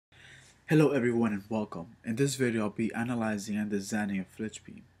Hello everyone and welcome. In this video I'll be analyzing and designing a Flitch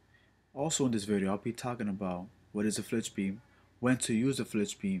Beam. Also in this video I'll be talking about what is a Flitch Beam, when to use a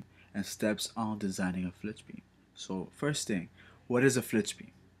Flitch Beam, and steps on designing a Flitch Beam. So first thing, what is a Flitch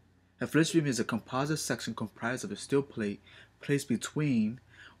Beam? A Flitch Beam is a composite section comprised of a steel plate placed between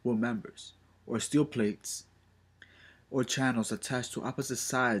wood members, or steel plates or channels attached to opposite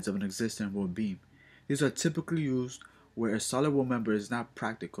sides of an existing wood beam. These are typically used where a solid wood member is not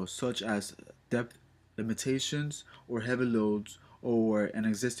practical, such as depth limitations or heavy loads, or where an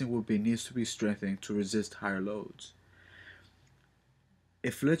existing wood beam needs to be strengthened to resist higher loads.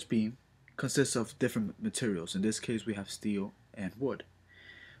 A flitch beam consists of different materials. In this case, we have steel and wood.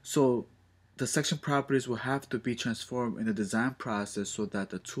 So the section properties will have to be transformed in the design process so that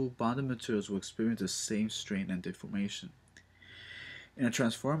the two bonded materials will experience the same strain and deformation. In a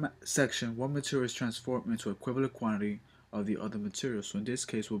transform section, one material is transformed into equivalent quantity of the other material. So in this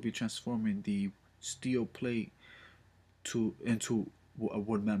case, we'll be transforming the steel plate into a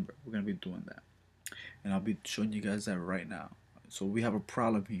wood member. We're going to be doing that. And I'll be showing you guys that right now. So we have a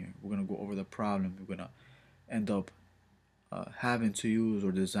problem here. We're going to go over the problem. We're going to end up having to use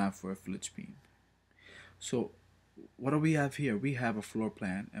or design for a flitch beam. So what do we have here? We have a floor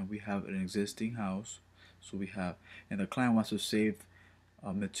plan and we have an existing house. So we have, and the client wants to save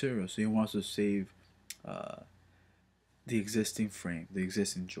material. So he wants to save the existing frame, the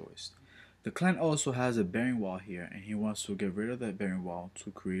existing joist. The client also has a bearing wall here, and he wants to get rid of that bearing wall to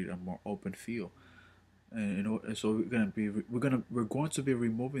create a more open feel. And so we're going to be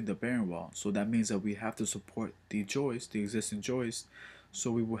removing the bearing wall. So that means that we have to support the joist, the existing joist. So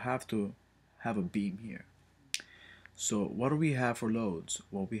we will have to have a beam here. So what do we have for loads?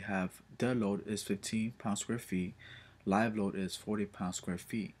 Well, we have dead load is 15 pounds square feet. Live load is 40 pounds square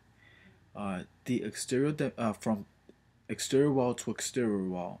feet. The exterior from exterior wall to exterior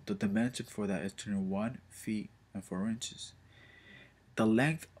wall, the dimension for that is 21 feet and 4 inches. The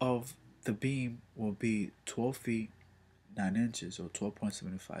length of the beam will be 12 feet 9 inches, or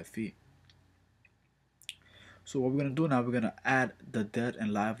 12.75 feet. So what we're going to do now, we're going to add the dead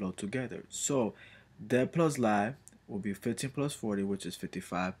and live load together. So dead plus live will be 15 plus 40, which is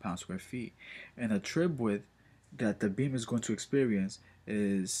 55 pounds square feet. And the trip width that the beam is going to experience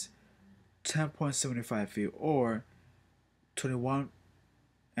is 10.75 feet, or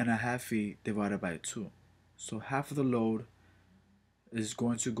 21.5 feet divided by 2. So half of the load is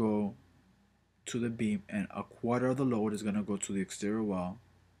going to go to the beam, and a quarter of the load is going to go to the exterior wall.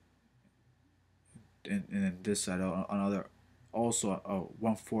 And then this side, another, also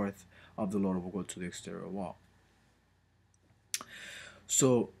 1/4 of the load will go to the exterior wall.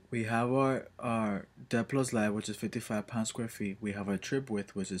 So we have our dead plus live, which is 55 pounds square feet. We have our trip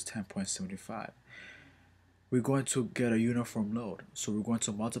width, which is 10.75. We're going to get a uniform load. So we're going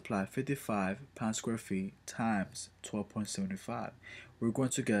to multiply 55 pounds square feet times 12.75. We're going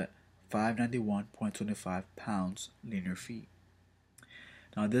to get 591.25 pounds linear feet.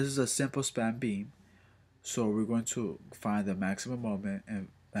 Now this is a simple span beam. So we're going to find the maximum moment and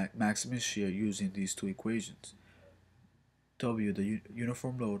maximum shear using these two equations. W, the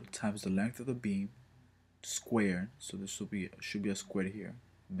uniform load, times the length of the beam squared. So this should be a square here.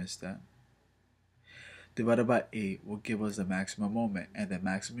 Missed that. Divided by 8 will give us the maximum moment, and the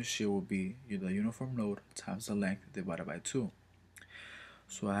maximum shear will be the uniform load times the length divided by 2.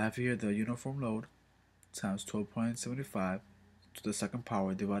 So I have here the uniform load times 12.75 to the second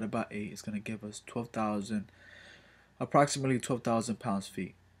power divided by 8 is going to give us approximately 12,000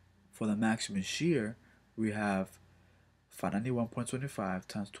 pounds-feet. For the maximum shear, we have 591.25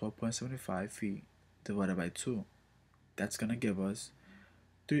 times 12.75 feet divided by 2. That's going to give us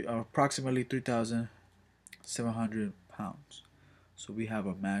approximately 3,700 pounds. So we have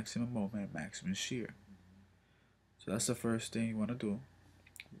a maximum moment and maximum shear. So that's the first thing you want to do.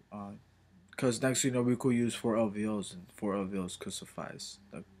 Because next, we could use 4 LVLs, and 4 LVLs could suffice.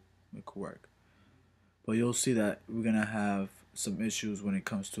 That it could work. But you'll see that we're going to have some issues when it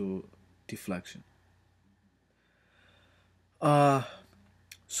comes to deflection.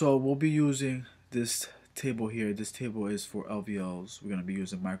 So we'll be using this table here. This table is for LVLs. We're going to be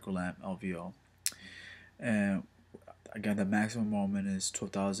using microlamp LVL. And again, the maximum moment is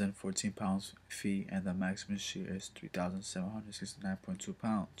 12,014 pounds-feet, and the maximum shear is 3,769.2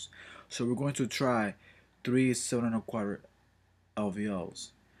 pounds. So we're going to try 3 7 1/4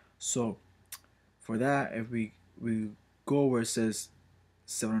 LVLs. So for that, if we go where it says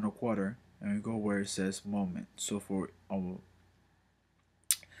 7 1/4, and we go where it says moment. So for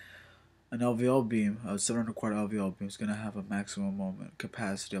an LVL beam, a 7 1/4 LVL beam is going to have a maximum moment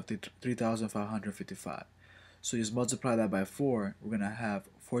capacity of 3,555. So just multiply that by 4, we're going to have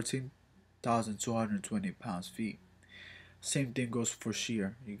 14 2,220 pounds-feet. Same thing goes for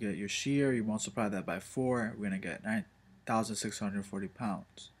shear. You get your shear, you multiply that by 4, we're going to get 9,640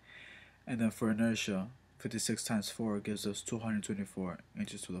 pounds. And then for inertia, 56 times 4 gives us 224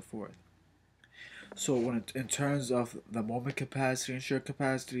 inches to the fourth. So in terms of the moment capacity and shear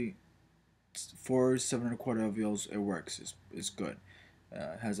capacity, for 7 1/4 LVLs, it works. It's good.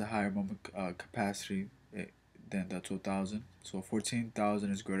 It has a higher moment capacity than the 12,000. So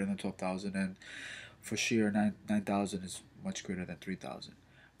 14,000 is greater than 12,000, and for shear 9,000 is much greater than 3,000.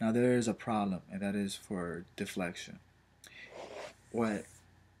 Now there is a problem, and that is for deflection. What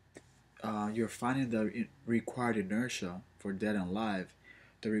you're finding the required inertia for dead and live.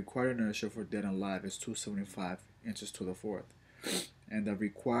 The required inertia for dead and live is 275 inches to the fourth, and the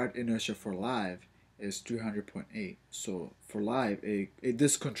required inertia for live is 300.8. So for live,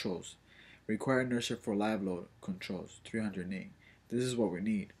 this controls. Required inertia for live load controls 308. This is what we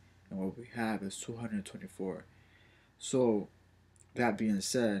need, and what we have is 224. So that being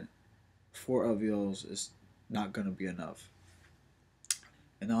said, 4 LVLs is not going to be enough.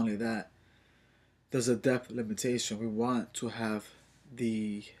 And not only that, there's a depth limitation. We want to have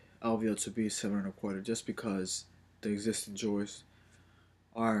the LVL to be 7 1/4 just because the existing joists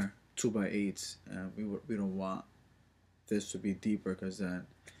are 2x8s, and we don't want this to be deeper, because then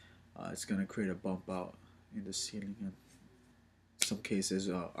it's going to create a bump out in the ceiling, and in some cases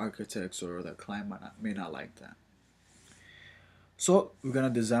architects or the client may not like that. So we're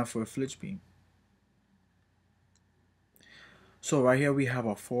going to design for a Flitch beam. So right here we have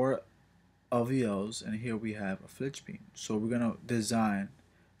our 4 LVLs, and here we have a Flitch beam. So we're going to design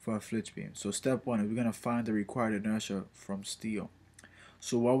for a Flitch beam. So step 1 is we're going to find the required inertia from steel.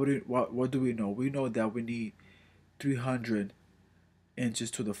 So what do we know? We know that we need 300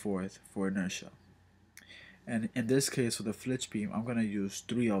 inches to the fourth for inertia. And in this case, for the Flitch beam, I'm going to use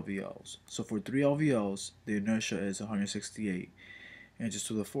 3 LVLs. So for 3 LVLs, the inertia is 168 inches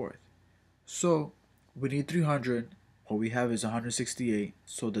to the fourth. So we need 300. What we have is 168.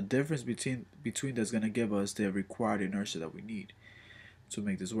 So the difference between that's going to give us the required inertia that we need to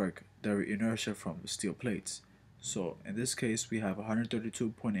make this work, the inertia from the steel plates. So in this case, we have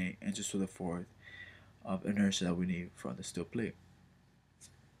 132.8 inches to the fourth of inertia that we need from the steel plate.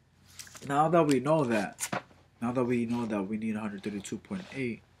 Now that we know that we need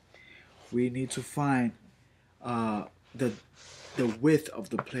 132.8, we need to find the width of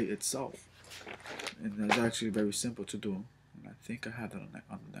the plate itself. And that's actually very simple to do. And I think I have that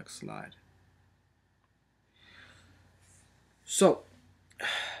on the next slide. So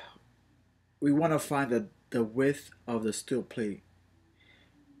we want to find the width of the steel plate.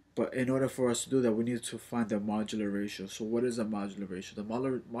 But in order for us to do that, we need to find the modular ratio. So what is a modular ratio? The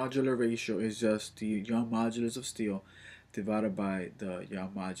modular ratio is just the Young modulus of steel divided by the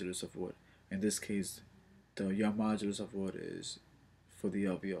Young modulus of wood. In this case, the Young modulus of wood is, for the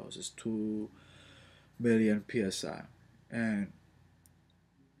LVLs, is 2 million psi. And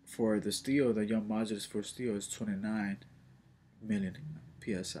for the steel, the Young modulus for steel is 29 million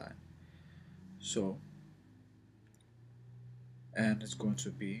psi. So, and it's going to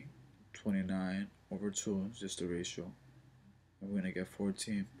be 29 over 2, just the ratio, and we're going to get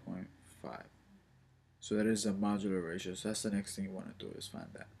 14.5. So that is a modular ratio. So that's the next thing you want to do, is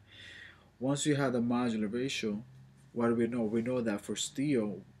find that. Once you have the modular ratio, what do we know? We know that for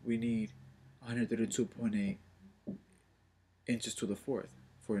steel, we need 132.8 inches to the fourth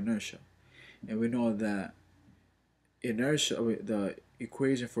for inertia. And we know that inertia, the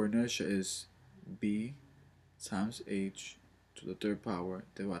equation for inertia is B times H to the third power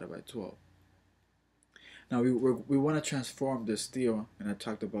divided by 12. Now we want to transform the steel, and I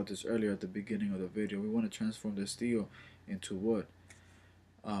talked about this earlier at the beginning of the video. We want to transform the steel into wood.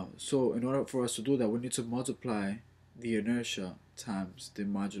 So in order for us to do that, we need to multiply the inertia times the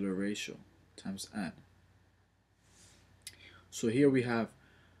modular ratio times n. So here we have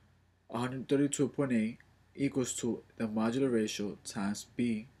 132.8 equals to the modular ratio times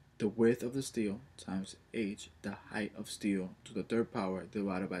B, the width of the steel, times H, the height of steel, to the third power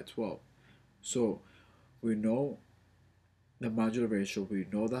divided by 12. So we know the modular ratio, we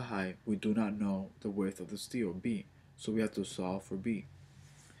know the height, we do not know the width of the steel, B. So we have to solve for B.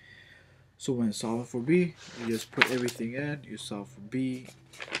 So when solving for B, you just put everything in, you solve for B,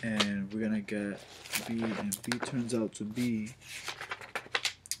 and we're going to get B, and B turns out to be,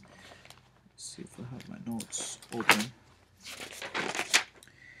 let's see if I have my notes open.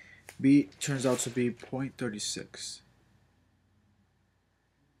 B turns out to be 0.36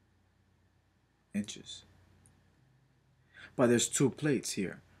 inches. But there's 2 plates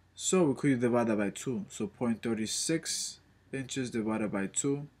here, so we could divide that by 2. So 0.36 inches divided by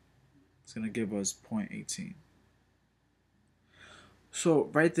 2 It's going to give us 0.18. So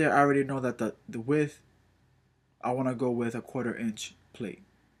right there, I already know that the width, I want to go with a 1/4 inch plate.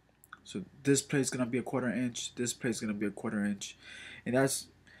 So this plate is going to be a 1/4 inch. This plate is going to be a 1/4 inch. And that's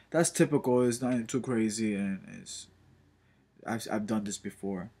typical. It's nothing too crazy. And I've done this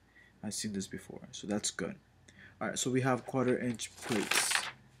before. I've seen this before. So that's good. Alright, so we have 1/4 inch plates.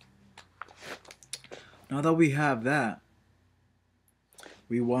 Now that we have that,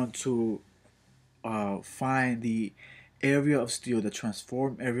 we want to find the area of steel, the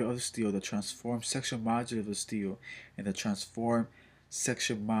transform area of steel, the transform section modulus of steel, and the transform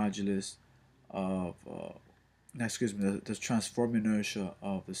section modulus of the transform inertia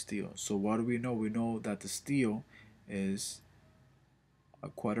of the steel. So what do we know? We know that the steel is a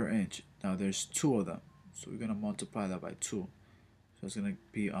 1/4 inch. Now there's two of them, so we're gonna multiply that by 2. So it's gonna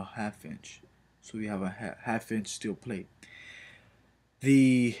be a 1/2 inch. So we have a 1/2 inch steel plate.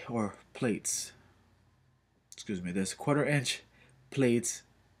 Or plates. Excuse me, there's 1/4 inch plates,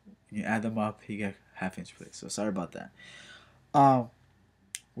 and you add them up, you get 1/2 inch plates. So sorry about that.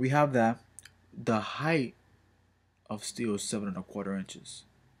 We have that. The height of steel is 7¼ inches.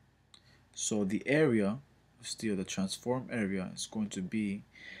 So the area of steel, the transform area, is going to be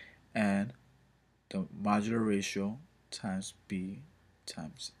and the modular ratio times B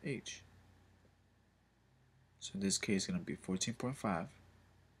times H. So in this case, it's going to be 14.5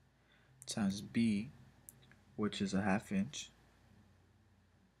 times B, which is a 1/2 inch,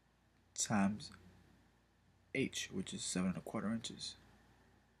 times H, which is 7¼ inches.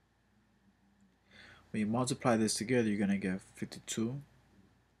 When you multiply this together, you're going to get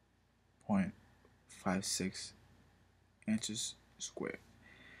 52.56 inches squared.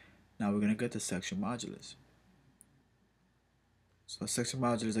 Now we're going to get the section modulus. So the section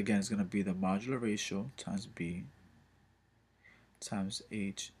modulus again is going to be the modular ratio times B times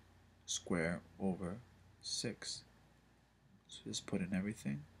H squared over 6. So just put in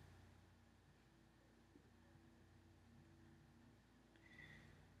everything.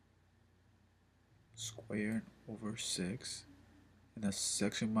 Squared over 6. And the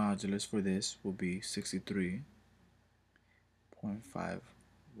section modulus for this will be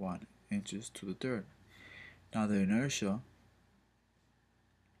 63.51 inches to the third. Now the inertia,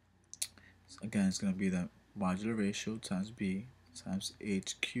 again, it's going to be the modular ratio times B times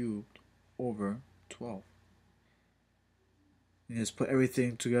H cubed over 12. You just put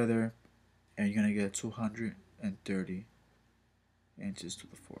everything together and you're going to get 230 inches to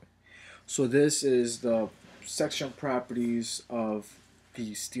the fourth. So this is the section properties of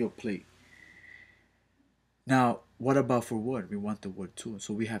the steel plate. Now, what about for wood? We want the wood too.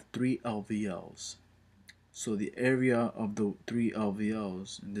 So we have 3 LVLs. So the area of the 3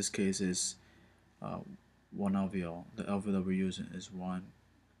 LVLs in this case is 1 LVL. The LVL that we're using is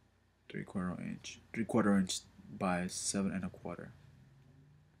 1¾ inch, 3/4 inch by 7¼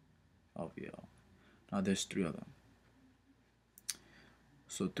 LVL. Now there's 3 of them.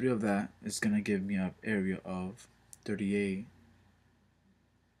 So 3 of that is going to give me an area of 38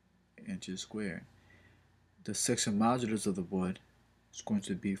 inches squared. The section modulus of the wood is going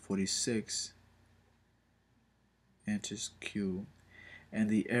to be 46 inches cubed, and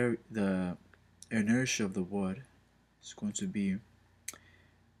the inertia of the wood is going to be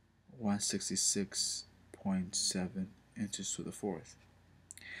 166.7 inches to the fourth.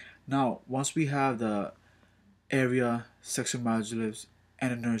 Now, once we have the area, section modulus,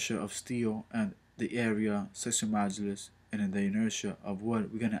 and inertia of steel, and the area, section modulus, and then the inertia of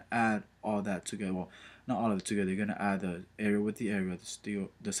wood, we're going to add all that together. Well, not all of it together. You're going to add the area with the area, the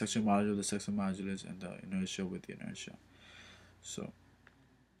steel, the section modulus, the section modulus, and the inertia with the inertia. So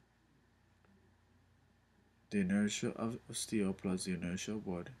the inertia of steel plus the inertia of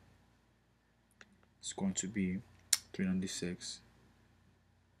wood is going to be 396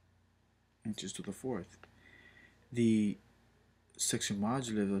 inches to the fourth. The section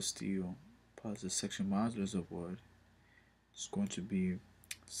modulus of steel plus the section modulus of wood is going to be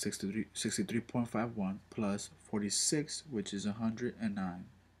 63.51 plus 46, which is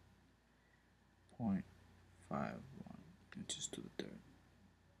 109.51 inches to the third.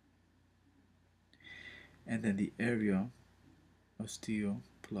 And then the area of steel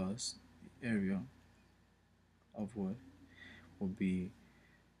plus the area of wood will be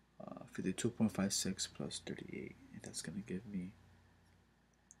 52.56 plus 38, and that's going to give me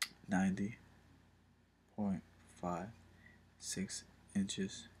 90.56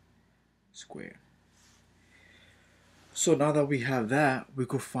 inches squared. So now that we have that, we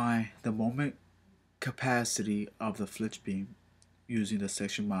could find the moment capacity of the Flitch beam using the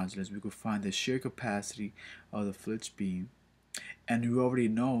section modulus. We could find the shear capacity of the Flitch beam And we already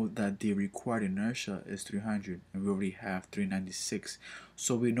know that the required inertia is 300, and we already have 396.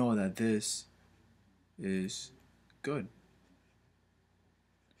 So we know that this is good.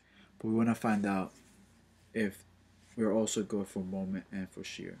 But we want to find out if we're also good for moment and for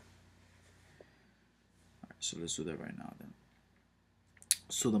shear. Alright, so let's do that right now then.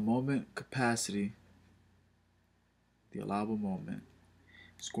 So the moment capacity, the allowable moment,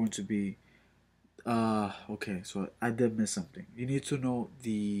 is going to be okay, so I did miss something. You need to know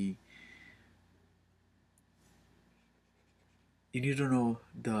the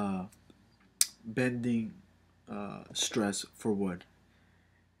bending stress for wood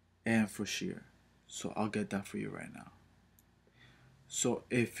and for shear. So I'll get that for you right now. So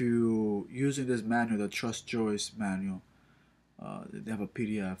if you using this manual, the Trust Joyce manual, they have a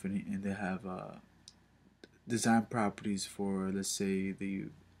PDF and they have design properties for, let's say,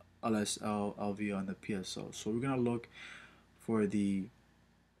 the LSL, LVL, and the PSL. So we're gonna look for the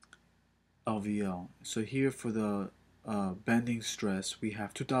LVL. So here for the bending stress, we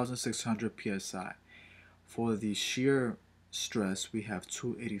have 2,600 psi. For the shear stress, we have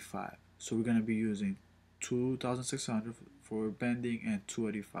 285. So we're gonna be using 2,600 for bending and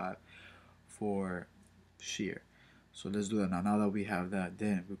 285 for shear. So let's do that now. Now that we have that,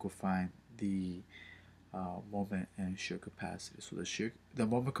 then we could find the moment and shear capacity. So the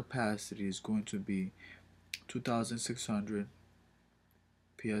moment capacity is going to be 2,600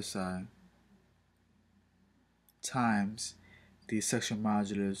 psi times the section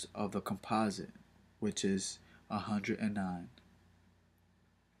modulus of the composite, which is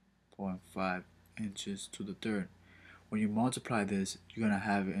 109.5 inches to the third. When you multiply this, you're going to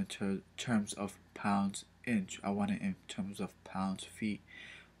have it in terms of pounds inch. I want it in terms of pounds feet.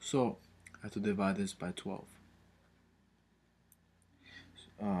 So I have to divide this by 12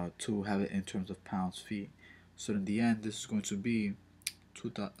 to have it in terms of pounds feet. So in the end, this is going to be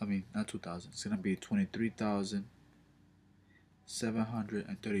 2,000. I mean, not 2,000. It's going to be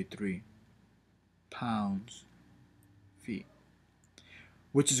 23,733 pounds feet,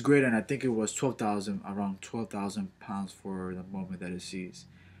 which is greater. And I think it was 12,000, around 12,000 pounds for the moment that it sees.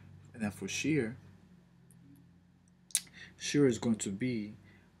 And then for shear is going to be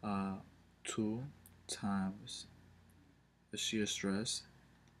 2 times the shear stress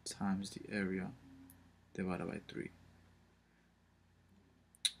times the area divided by 3.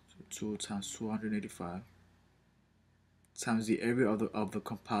 So 2 times 285 times the area of the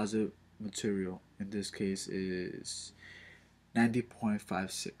composite material, in this case is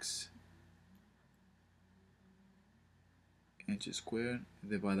 90.56 inches squared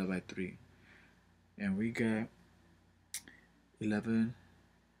divided by 3, and we get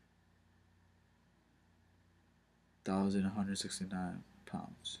 11,169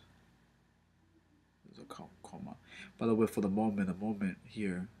 pounds. There's a comma. By the way, for the moment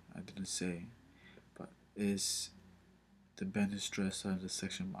here I didn't say, but is the bending stress times the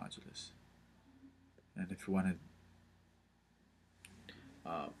section modulus. And if you want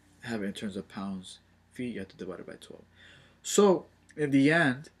to have it in terms of pounds feet, you have to divide it by 12. So in the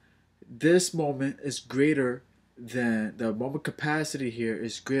end, this moment is greater than the moment capacity here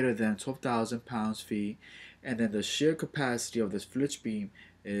is greater than 12,000 pounds feet, and then the shear capacity of this Flitch beam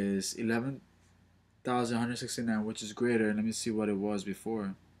is 11,169, which is greater. Let me see what it was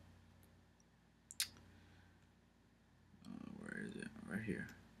before. Where is it? Right here.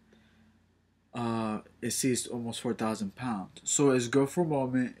 It sees almost 4,000 pounds. So it's good for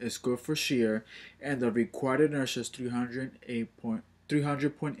moment, it's good for shear, and the required inertia is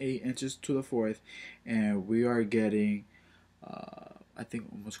 300.8 inches to the fourth, and we are getting, I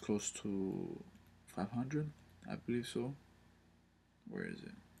think, almost close to 500. I believe so. Where is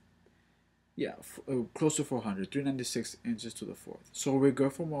it? Yeah, close to 400, 396 inches to the fourth. So we're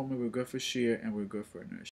good for moment, we're good for shear, and we're good for inertia.